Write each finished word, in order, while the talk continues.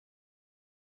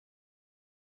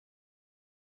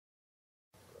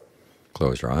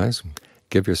Close your eyes.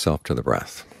 Give yourself to the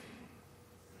breath.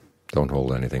 Don't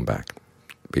hold anything back.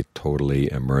 Be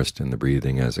totally immersed in the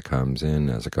breathing as it comes in,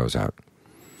 as it goes out.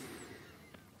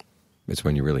 It's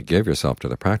when you really give yourself to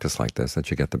the practice like this that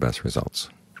you get the best results.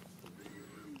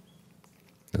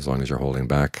 As long as you're holding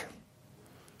back,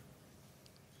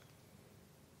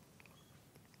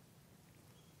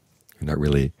 you're not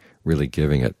really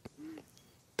giving it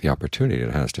the opportunity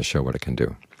it has to show what it can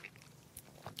do,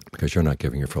 because you're not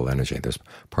giving your full energy. There's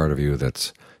part of you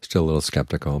that's still a little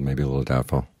skeptical, maybe a little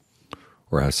doubtful,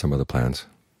 or has some other plans.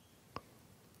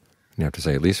 And you have to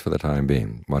say, at least for the time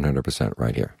being, 100%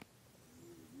 right here.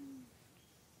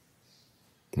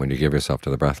 When you give yourself to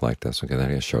the breath like this, okay, then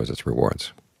it shows its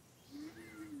rewards.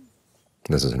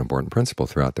 This is an important principle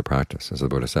throughout the practice. As the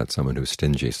Buddha said, someone who's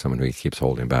stingy, someone who keeps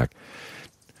holding back,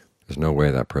 there's no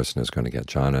way that person is going to get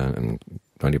jhana, and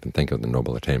don't even think of the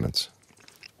noble attainments.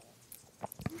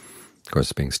 Of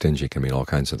course, being stingy can mean all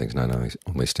kinds of things, not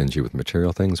only stingy with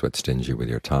material things, but stingy with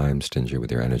your time, stingy with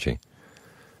your energy.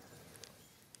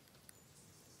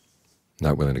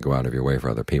 Not willing to go out of your way for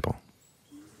other people.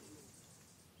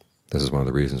 This is one of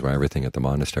the reasons why everything at the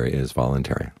monastery is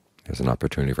voluntary. There's an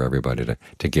opportunity for everybody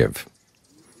to give.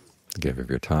 Give of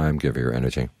your time, give of your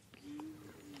energy.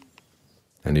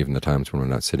 And even the times when we're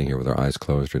not sitting here with our eyes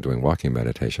closed or doing walking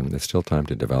meditation, there's still time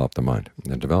to develop the mind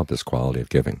and develop this quality of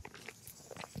giving,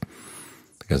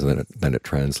 because then it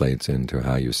translates into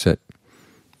how you sit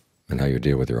and how you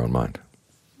deal with your own mind.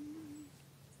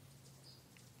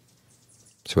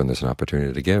 So when there's an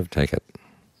opportunity to give, take it.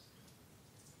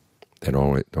 They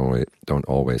don't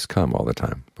always come all the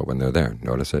time, but when they're there,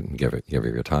 notice it and give it. Give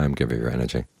it your time, give it your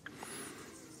energy.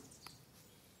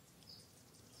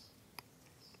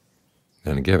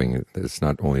 And in giving, it's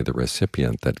not only the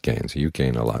recipient that gains; you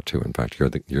gain a lot too. In fact,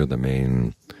 you're the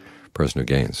main person who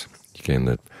gains. You gain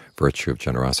the virtue of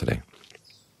generosity.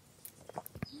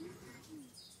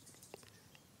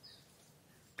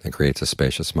 It creates a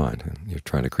spacious mind. You're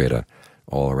trying to create a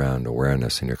all-around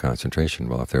awareness in your concentration.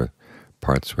 Well, if there are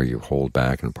parts where you hold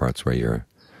back and parts where you're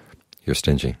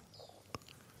stingy,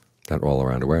 that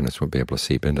all-around awareness won't be able to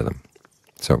seep into them.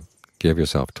 So give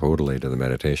yourself totally to the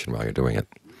meditation while you're doing it.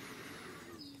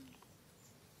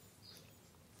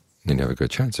 And you have a good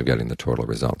chance of getting the total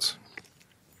results.